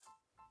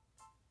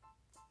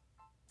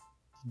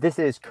This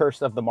is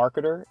Curse of the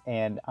Marketer,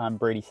 and I'm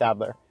Brady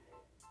Sadler.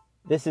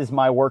 This is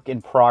my work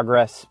in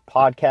progress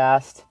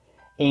podcast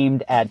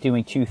aimed at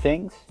doing two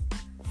things.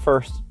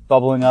 First,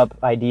 bubbling up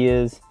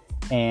ideas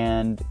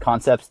and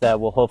concepts that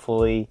will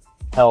hopefully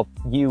help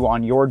you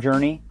on your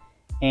journey.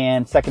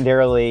 And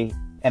secondarily,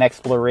 an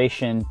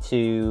exploration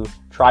to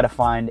try to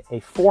find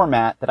a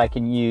format that I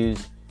can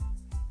use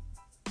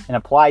and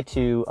apply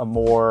to a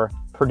more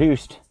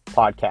produced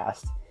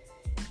podcast.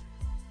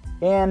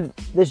 And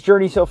this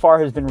journey so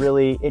far has been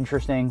really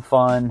interesting,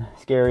 fun,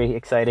 scary,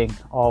 exciting,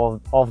 all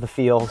of the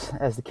feels,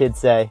 as the kids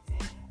say.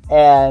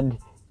 And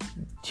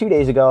 2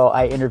 days ago,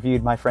 I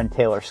interviewed my friend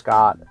Taylor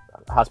Scott,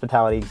 a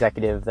hospitality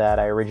executive that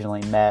I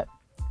originally met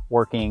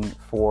working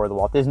for the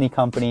Walt Disney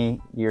Company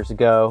years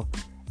ago.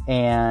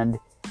 And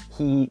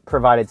he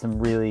provided some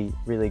really,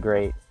 really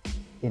great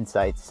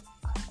insights.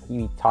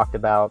 He talked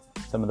about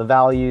some of the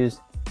values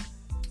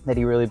that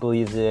he really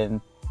believes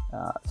in,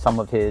 some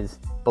of his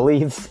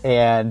beliefs,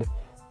 and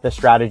the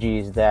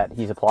strategies that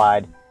he's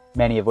applied,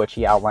 many of which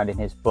he outlined in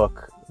his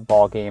book,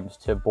 Ball Games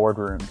to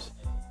Boardrooms.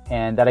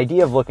 And that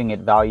idea of looking at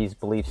values,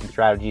 beliefs, and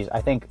strategies,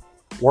 I think,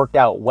 worked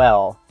out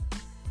well,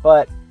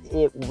 but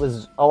it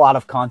was a lot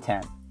of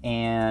content.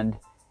 And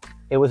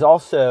it was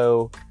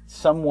also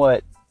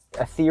somewhat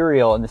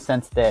ethereal in the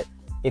sense that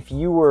if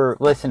you were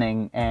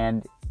listening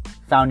and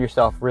found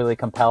yourself really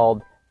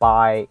compelled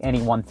by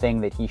any one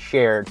thing that he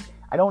shared,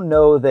 I don't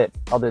know that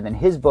other than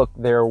his book,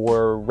 there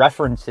were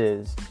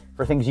references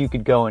for things you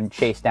could go and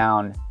chase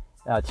down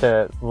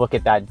to look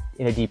at that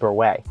in a deeper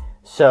way.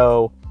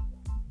 So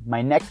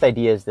my next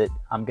idea is that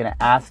I'm going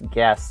to ask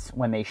guests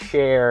when they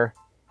share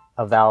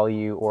a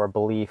value or a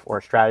belief or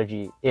a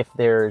strategy, if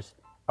there's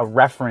a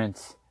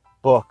reference,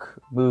 book,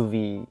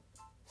 movie,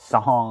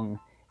 song,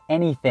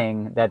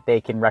 anything that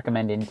they can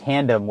recommend in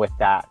tandem with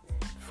that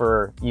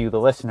for you, the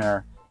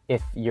listener,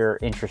 if you're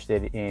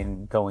interested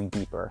in going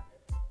deeper.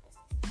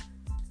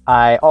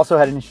 I also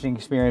had an interesting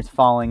experience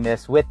following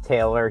this with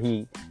Taylor.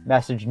 He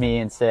messaged me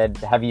and said,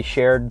 "Have you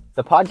shared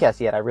the podcast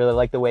yet? I really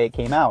like the way it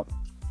came out."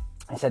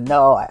 I said,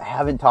 "No, I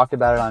haven't talked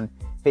about it on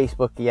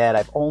Facebook yet.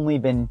 I've only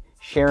been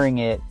sharing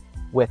it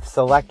with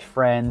select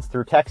friends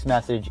through text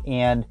message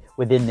and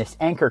within this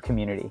Anchor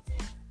community."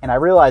 And I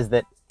realized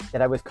that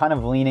I was kind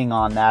of leaning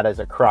on that as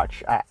a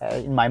crutch.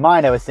 In my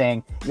mind, I was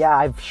saying, yeah,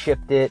 I've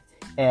shipped it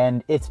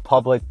and it's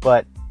public,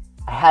 but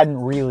I hadn't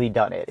really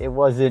done it. It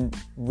wasn't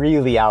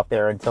really out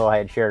there until I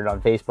had shared it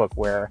on Facebook,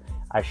 where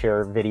I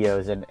share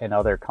videos and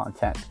other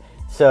content.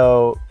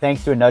 So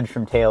thanks to a nudge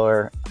from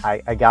Taylor,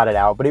 I got it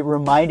out. But it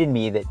reminded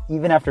me that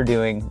even after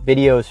doing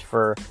videos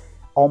for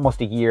almost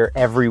a year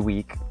every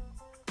week,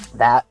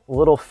 that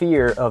little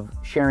fear of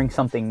sharing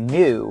something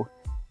new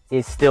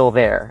is still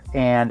there.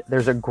 And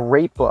there's a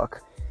great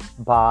book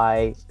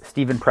by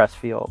Steven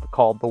Pressfield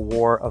called The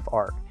War of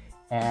Art.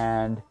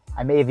 And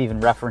I may have even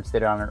referenced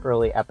it on an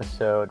early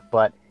episode,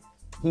 but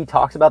he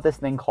talks about this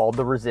thing called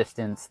the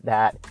resistance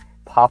that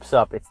pops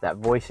up. It's that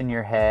voice in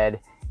your head.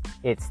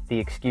 It's the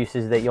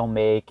excuses that you'll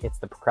make. It's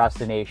the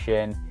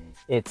procrastination.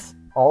 It's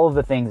all of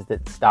the things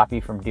that stop you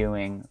from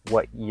doing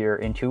what your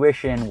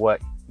intuition,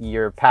 what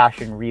your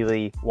passion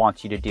really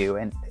wants you to do.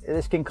 And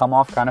this can come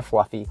off kind of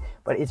fluffy,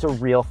 but it's a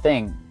real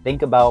thing.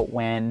 Think about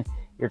when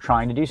you're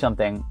trying to do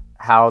something,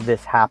 how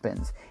this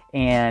happens.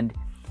 And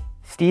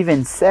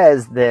Steven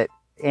says that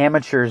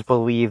amateurs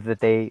believe that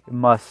they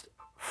must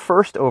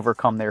first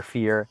overcome their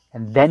fear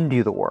and then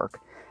do the work.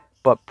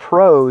 But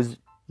pros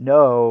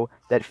know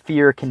that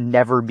fear can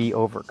never be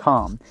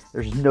overcome.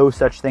 There's no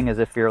such thing as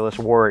a fearless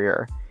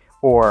warrior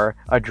or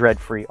a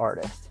dread-free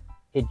artist.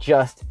 It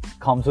just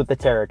comes with the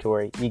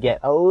territory. You get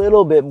a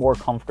little bit more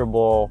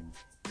comfortable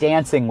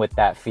dancing with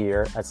that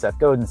fear, as Seth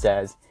Godin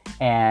says,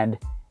 and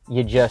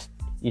you just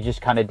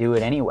kind of do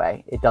it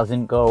anyway. It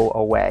doesn't go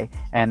away.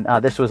 And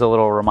this was a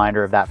little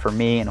reminder of that for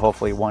me, and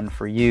hopefully one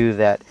for you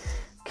that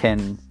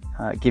can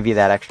give you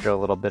that extra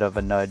little bit of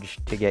a nudge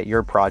to get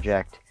your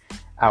project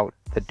out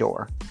the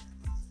door.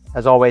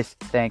 As always,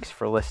 thanks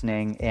for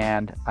listening,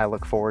 and I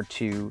look forward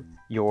to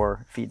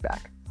your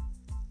feedback.